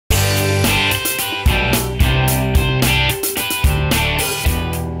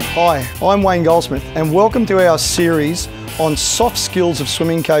Hi, I'm Wayne Goldsmith and welcome to our series on soft skills of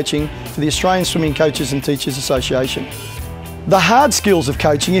swimming coaching for the Australian Swimming Coaches and Teachers Association. The hard skills of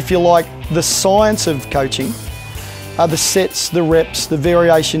coaching, if you like, the science of coaching, are the sets, the reps, the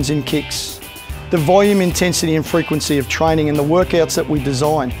variations in kicks, the volume, intensity and frequency of training and the workouts that we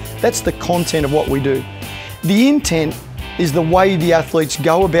design. That's the content of what we do. The intent is the way the athletes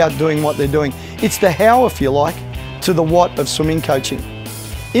go about doing what they're doing. It's the how, if you like, to the what of swimming coaching.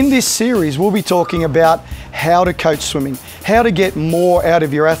 In this series, we'll be talking about how to coach swimming, how to get more out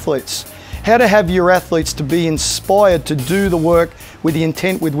of your athletes, how to have your athletes to be inspired to do the work with the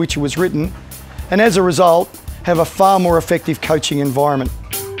intent with which it was written, and as a result, have a far more effective coaching environment.